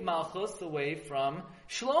 Just take Malchus away from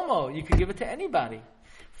Shlomo. You could give it to anybody.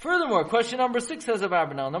 Furthermore, question number 6 says of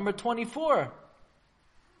Abarbanel. Number 24.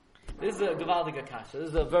 This is a Gavaldiga Kasha. This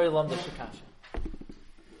is a very lumdish Kasha.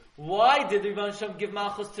 Why did the Rebbeinu Shem give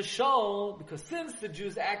Malchus to Shaul? Because since the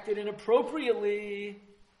Jews acted inappropriately,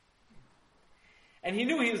 and he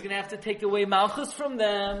knew he was going to have to take away Malchus from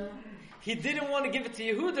them, he didn't want to give it to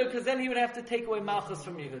Yehuda because then he would have to take away Malchus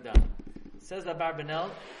from Yehuda. Says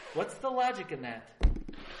Abarbanel, what's the logic in that?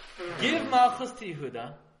 Give Malchus to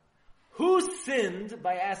Yehuda. Who sinned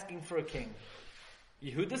by asking for a king?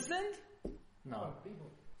 Yehuda sinned? No.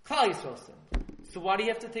 Klal Yisrael sinned. So why do you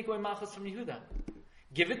have to take away Malchus from Yehuda?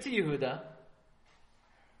 Give it to Yehuda.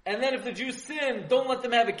 And then if the Jews sin, don't let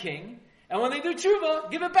them have a king. And when they do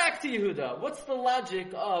tshuva, give it back to Yehuda. What's the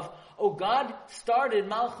logic of, God started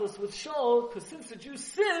Malchus with Shaul, because since the Jews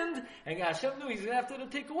sinned, and Hashem knew he's going to have to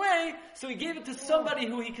take away, so he gave it to somebody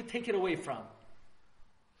who he could take it away from.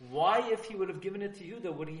 Why, if he would have given it to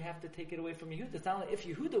Yehuda, would he have to take it away from Yehuda? It's not like if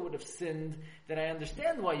Yehuda would have sinned, then I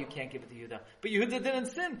understand why you can't give it to Yehuda. But Yehuda didn't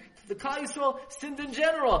sin. The Klal Yisrael sinned in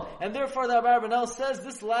general. And therefore the Abarbanel says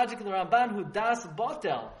this logic in the Ramban, who das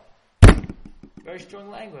botel. Very strong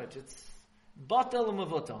language. It's botel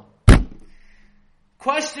u'mevotel.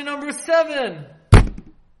 Question number 7.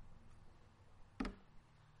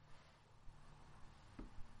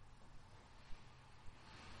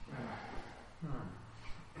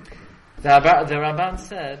 The Ramban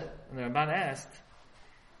said, and the Ramban asked,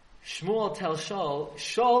 Shmuel tells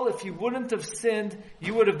Shaul, if you wouldn't have sinned,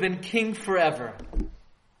 you would have been king forever.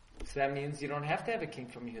 So that means you don't have to have a king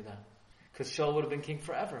from Yehuda, because Shaul would have been king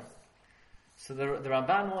forever. So the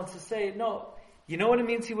Ramban wants to say, no, you know what it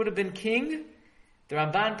means he would have been king? The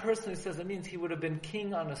Ramban personally says it means he would have been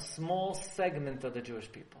king on a small segment of the Jewish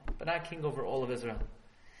people, but not king over all of Israel.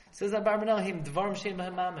 It says Abarbanel, him dvarim shein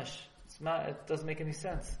b'hem mamish. It doesn't make any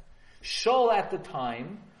sense. Shaul at the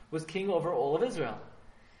time was king over all of Israel.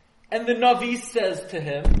 And the Navi says to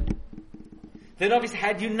him, the Navi says,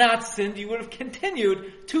 had you not sinned, you would have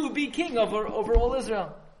continued to be king over all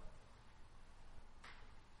Israel.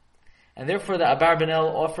 And therefore the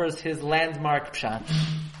Abarbanel offers his landmark pshat.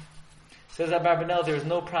 Says Abarbanel, there is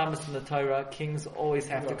no promise in the Torah, kings always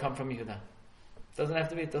have to come from Yehuda. Doesn't have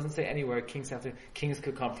to be, it doesn't say anywhere kings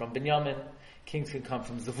could come from Binyamin, kings could come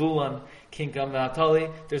from Zavulun, king come from Naphtali.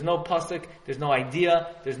 There's no pasuk, there's no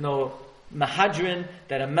idea, there's no mahadrin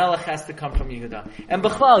that a melech has to come from Yehuda. And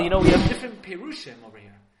Bechlal, we have different perushim over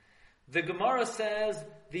here. The Gemara says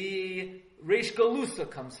the Reish Galusa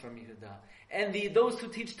comes from Yehuda. And those who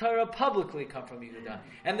teach Torah publicly come from Yehuda.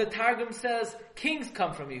 And the Targum says kings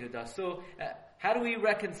come from Yehuda. So how do we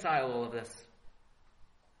reconcile all of this?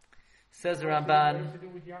 Says the Ramban,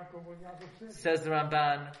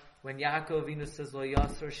 when Yaakov Avinu says Lo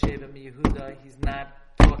Yasser Sheva Yehuda, he's not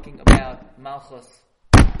talking about Malchus.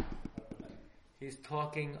 He's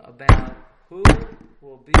talking about who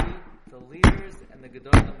will be the leaders and the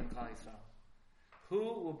Gedolim in Klal Yisrael. Who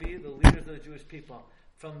will be the leaders of the Jewish people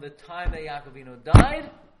from the time that Yaakov Avinu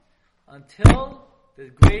died until the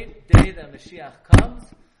great day that Mashiach comes?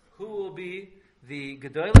 Who will be the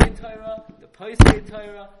Gedolei Torah, the Poisei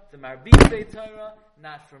Torah, the Marbisei Torah,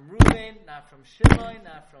 not from Reuven, not from Shimon,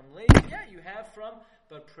 not from Levi. Yeah, you have from,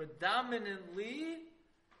 but predominantly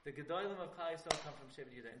the Gedolim of Klal Yisrael come from Shevet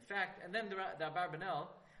Yehuda. In fact, and then the Abarbanel,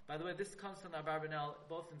 by the way, this comes from the Abarbanel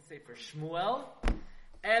both in Sefer Shmuel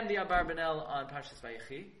and the Abarbanel on Parshas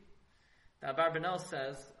Vayechi. The Abarbanel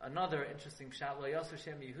says another interesting pshat, Lo Yasser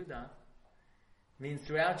Shem Yehuda, means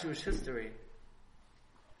throughout Jewish history,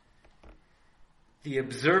 the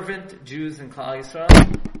observant Jews in Klal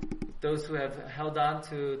Yisrael, those who have held on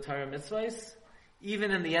to Torah mitzvahs,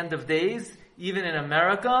 even in the end of days, even in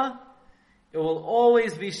America, it will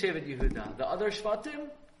always be Shevet Yehuda. The other Shvatim,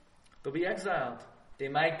 they'll be exiled. They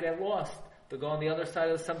might get lost. They'll go on the other side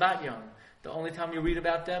of the Sambatyon. The only time you read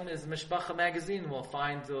about them is Mishpacha magazine. We'll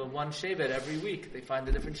find one Shevet every week. They find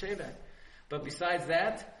a different Shevet. But besides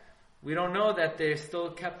that, we don't know that they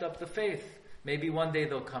still kept up the faith. Maybe one day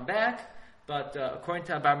they'll come back. But according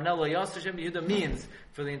to Abarbanel, Lo Yasser Shem Yehuda means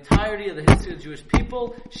for the entirety of the history of the Jewish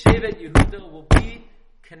people, Shevet Yehuda will be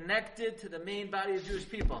connected to the main body of Jewish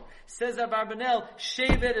people. Says Abarbanel,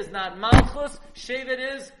 Shevet is not Malchus,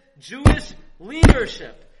 Shevet is Jewish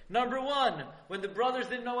leadership. Number 1, when the brothers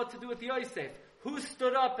didn't know what to do with Yosef, who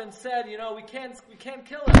stood up and said, we can't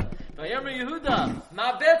kill him? Vayomer Yehuda,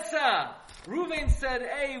 Ma Betza. Reuven said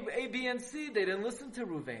A, B, and C. They didn't listen to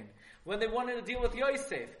Reuven. When they wanted to deal with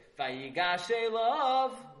Yosef, Vayigash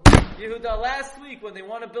Elav. Yehuda, last week when they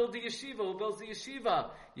want to build the yeshiva, who builds the yeshiva?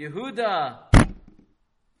 Yehuda.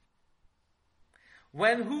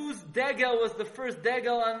 When whose degel was the first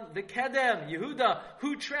degel on the Kedem? Yehuda.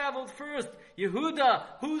 Who traveled first? Yehuda.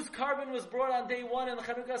 Whose carbon was brought on day one in the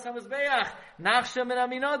Chanukah HaMizbeach? Nachshon ben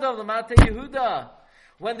Aminadav, Lamate Yehuda.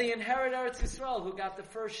 When they inherit Eretz Yisrael, who got the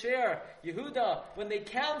first share? Yehuda. When they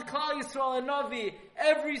count Klal Yisrael and Navi,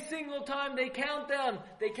 every single time they count them,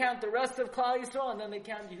 they count the rest of Klal Yisrael, and then they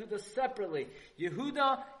count Yehuda separately.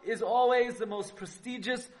 Yehuda is always the most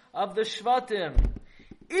prestigious of the Shvatim.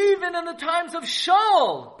 Even in the times of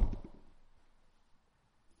Shaul,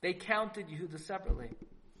 they counted Yehuda separately.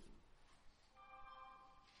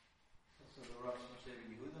 So the Rosh Hashanah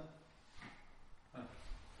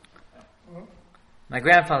Yehuda? My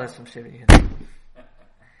grandfather's from Shevet Yehuda.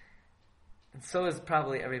 And so is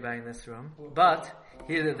probably everybody in this room. But,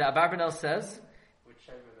 here the Abarbanel says,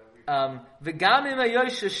 V'gamim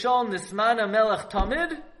hayosh Shaul nismana melech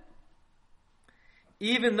tamid.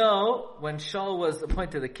 Even though, when Shaul was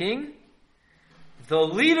appointed the king, the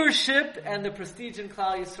leadership and the prestige in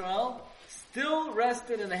Klal Yisrael still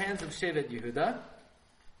rested in the hands of Shevet Yehuda.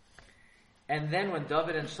 And then when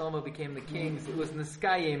David and Shlomo became the kings, it was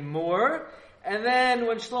Niskayim more. And then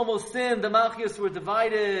when Shlomo sinned, the Malchios were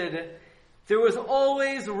divided. There was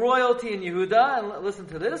always royalty in Yehuda. And listen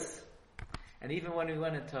to this. And even when we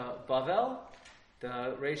went into Bavel,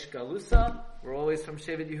 the Reish Galusa were always from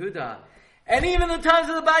Shevet Yehuda. And even the times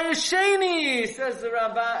of the Bayesheni, says the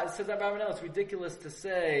Abarbanel, it's ridiculous to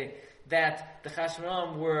say that the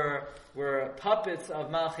Chashmonaim were puppets of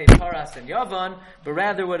Malchei Paras and Yavan, but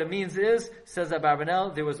rather what it means is, says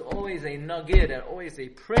Abarbanel, there was always a Nagid and always a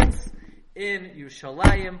prince in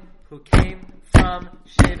Yerushalayim who came from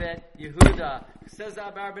Shevet Yehuda. Says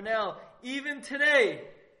Abarbanel, even today,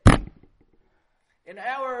 in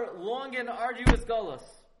our long and arduous Golus,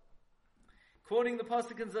 quoting the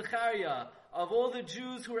pasuk in Zechariah, of all the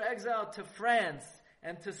Jews who were exiled to France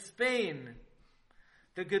and to Spain,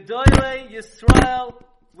 the Gedolei Yisrael,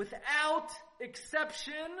 without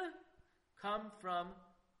exception, come from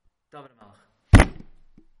David HaMelech.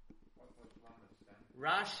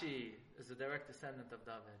 Rashi is a direct descendant of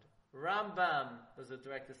David. Rambam was a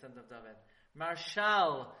direct descendant of David.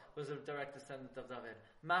 Marshal was a direct descendant of David.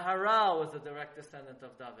 Maharal was a direct descendant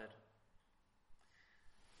of David.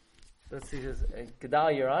 Let's see,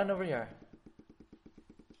 Gedal, you're on over here.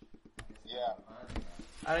 Yeah.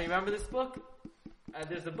 I don't remember this book.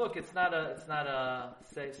 There's a book. It's not a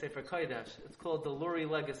Sefer Kodesh. It's called the Luri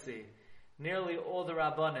Legacy. Nearly all the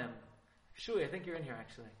Rabbanim. Shui, I think you're in here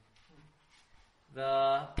actually.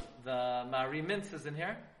 The Mari Mintz is in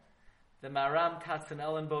here. The Maram Katzen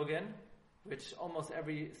Ellenbogen, which almost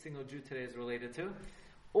every single Jew today is related to.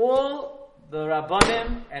 All the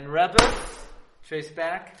Rabbanim and Rebbes trace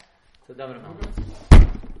back to David HaMelech.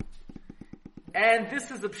 And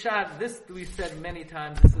this is the pshat. This we said many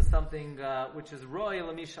times. This is something which is Roy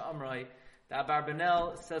Lamisha Amroi. The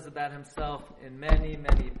Abarbanel says about himself in many,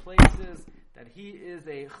 many places that he is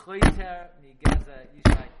a Choyter Migeza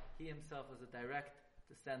Yishai. He himself was a direct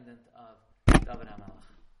descendant of David HaMelech.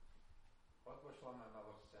 What was Shlomo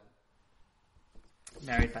HaMelech's son?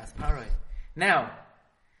 Married Bas Paroi. Now,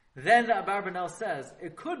 then the Abarbanel says,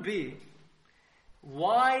 it could be,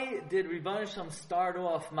 why did Ribbon Shalom start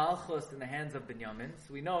off Malchus in the hands of Binyamin?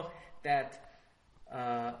 So we know that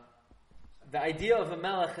the idea of a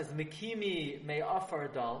melech is Mekimi Me'afar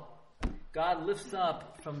Dal. God lifts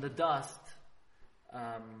up from the dust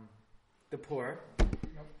the poor.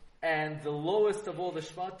 And the lowest of all the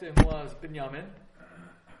Shvatim was Binyamin.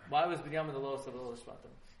 Why was Binyamin the lowest of all the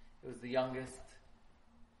Shvatim? It was the youngest.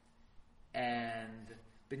 And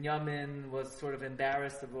Binyamin was sort of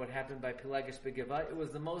embarrassed of what happened by Pelegish Begeva. It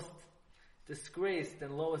was the most disgraced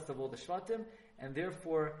and lowest of all the Shvatim, and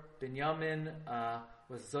therefore Binyamin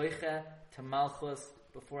was Zoiche to Malchus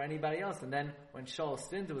before anybody else. And then when Shaul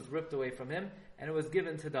sinned, it was ripped away from him, and it was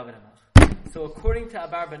given to David HaMelech. So according to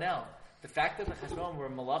Abarbanel, the fact that the Chashmonaim were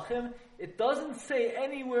Malachim, it doesn't say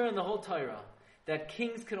anywhere in the whole Torah that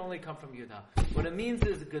kings can only come from Yehuda. What it means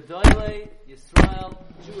is Gedolei Yisrael,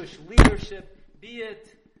 Jewish leadership, be it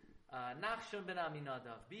Nachshon ben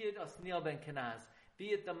Aminadav, be it Osniel ben Kenaz, be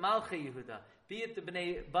it the Malchei Yehuda, be it the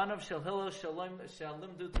Bnei Banav Shel Hillel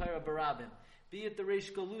Shalimdu Torah Barabim, be it the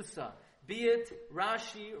Reish Galusa, be it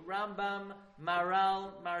Rashi, Rambam,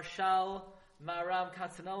 Maral, Marshal, Maram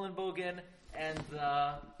Katzenellenbogen, and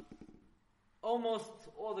almost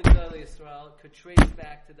all the Gedolei Yisrael could trace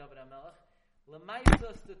back to David HaMelech.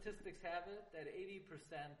 Lamaisa statistics have it that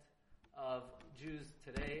 80% of Jews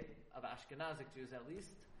today, of Ashkenazic Jews at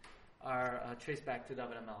least, are traced back to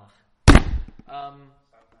David HaMelech.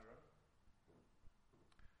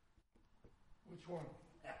 Which one?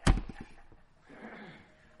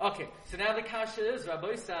 Okay, so now the kasha is,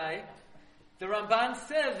 Rabbi Isai, the Ramban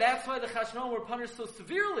said that's why the Chashmonaim were punished so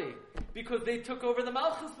severely, because they took over the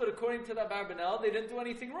Malchus, but according to the Abarbanel, they didn't do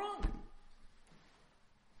anything wrong.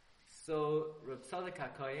 So, Reb Tzadok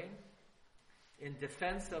HaKohen, in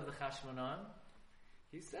defense of the Chashmonaim,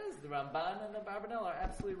 he says the Ramban and the Abarbanel are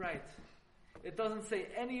absolutely right. It doesn't say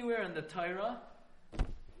anywhere in the Torah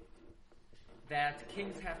that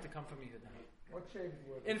kings have to come from Yehuda. What shade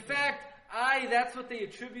was In fact, that's what they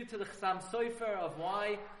attribute to the Chassam Sofer of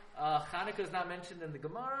why Chanukah is not mentioned in the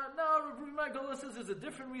Gemara. No, Rabbi Margolis says there's a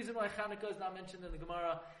different reason why Chanukah is not mentioned in the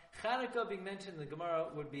Gemara. Chanukah being mentioned in the Gemara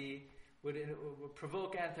would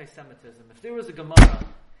provoke anti-Semitism. If there was a Gemara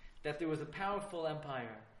that there was a powerful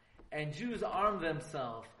empire and Jews armed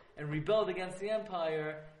themselves and rebelled against the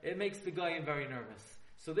empire, it makes the Goyim very nervous.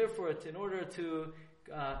 So therefore, in order to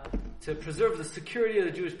preserve the security of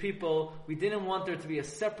the Jewish people, we didn't want there to be a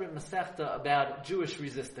separate Masechta about Jewish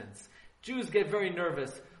resistance. Jews get very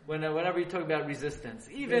nervous whenever you talk about resistance.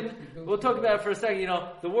 Even, we'll talk about it for a second,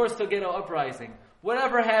 the Warsaw Ghetto Uprising.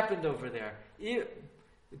 Whatever happened over there,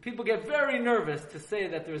 people get very nervous to say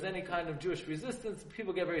that there's any kind of Jewish resistance.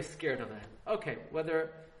 People get very scared of that. Okay,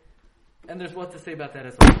 and there's what to say about that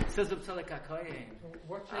as well. It says Reb Tzadok HaKohen.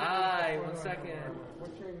 What shade? One second.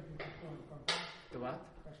 What shade did the Chashmonaim come from? The what?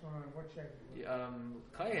 Chashmonaim, what shade?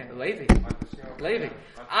 Kohen, Levi.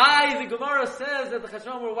 The Gemara says that the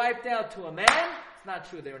Chashmonaim were wiped out to a man. It's not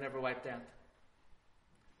true, they were never wiped out.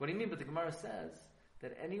 What do you mean? But the Gemara says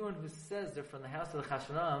that anyone who says they're from the house of the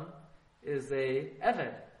Chashmonaim is a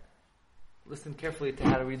Eved. Listen carefully to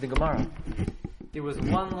how to read the Gemara. There was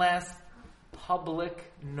one last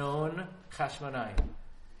public known Chashmonai,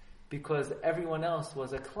 because everyone else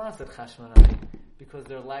was a closet Chashmonai, because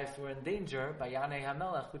their lives were in danger by Yanei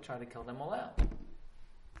HaMelech, who tried to kill them all out.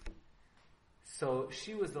 So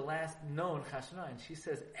she was the last known Chashmonai, and she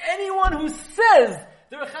says, anyone who says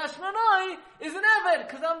they're a Chashmonai is an Eved,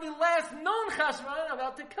 because I'm the last known Chashmonai, I'm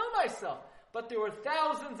about to kill myself. But there were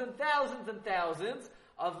thousands and thousands and thousands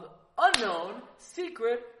of unknown,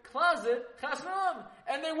 secret, closet Chashmonaim,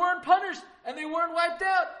 and they weren't punished, and they weren't wiped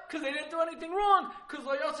out, because they didn't do anything wrong. Because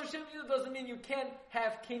Lo Yasser Shem Yehuda doesn't mean you can't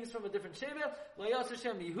have kings from a different Shevet. Lo Yasser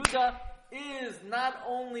Shem Yehuda is not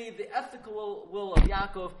only the ethical will of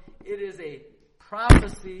Yaakov, it is a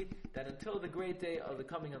prophecy that until the great day of the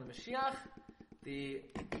coming of the Mashiach, the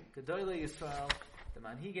Gedolei Yisrael, the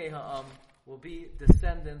Manhigei Ha'am, will be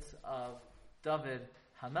descendants of David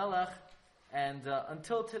HaMelech, and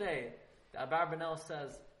until today, the Abarbanel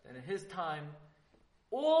says that in his time,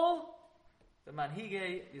 all the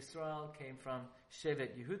Manhigei Yisrael came from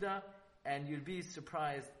Shevet Yehuda, and you'd be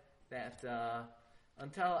surprised that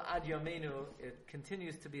until Ad Yomeinu, it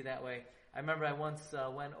continues to be that way. I remember I once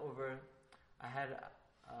I had a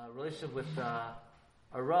relationship with a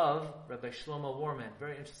Rav, Rabbi Shlomo Warman,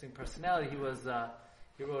 very interesting personality. He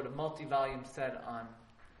wrote a multi-volume set on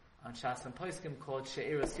Shas and Poskim called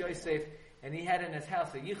She'eros Yosef, and he had in his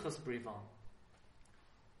house a Yichus Brivon.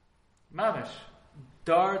 Mamish.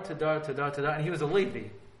 Dar to dar to dar to dar, and he was a Levi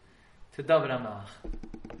to David HaMelech,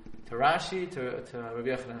 to Rashi, to Rabbi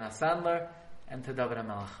Yochanan HaSandler, and to David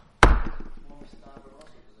HaMelech.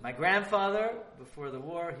 My grandfather, before the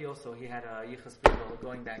war, he had a Yichus Brivon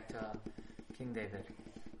going back to King David.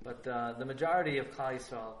 But the majority of Klal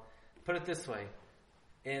Yisrael, put it this way,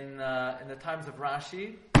 in the times of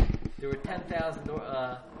Rashi, there were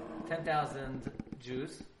 10,000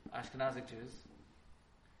 Jews, Ashkenazic Jews,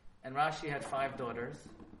 and Rashi had 5 daughters.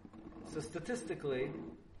 So statistically,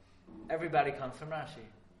 everybody comes from Rashi.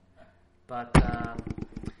 But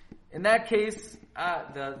in that case,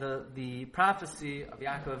 the prophecy of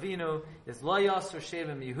Yaakov Avinu is Lo Yasser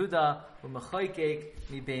Shevim Yehuda u'mechoykek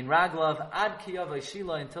mibein raglav ad ki yavai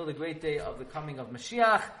Shiloh, until the great day of the coming of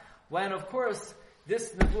Mashiach, when of course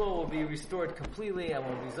this nevuah will be restored completely and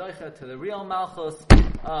will be zoicha to the real malchus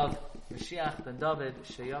of Mashiach ben David,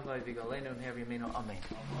 sheyavai v'galenu her yemenu amen.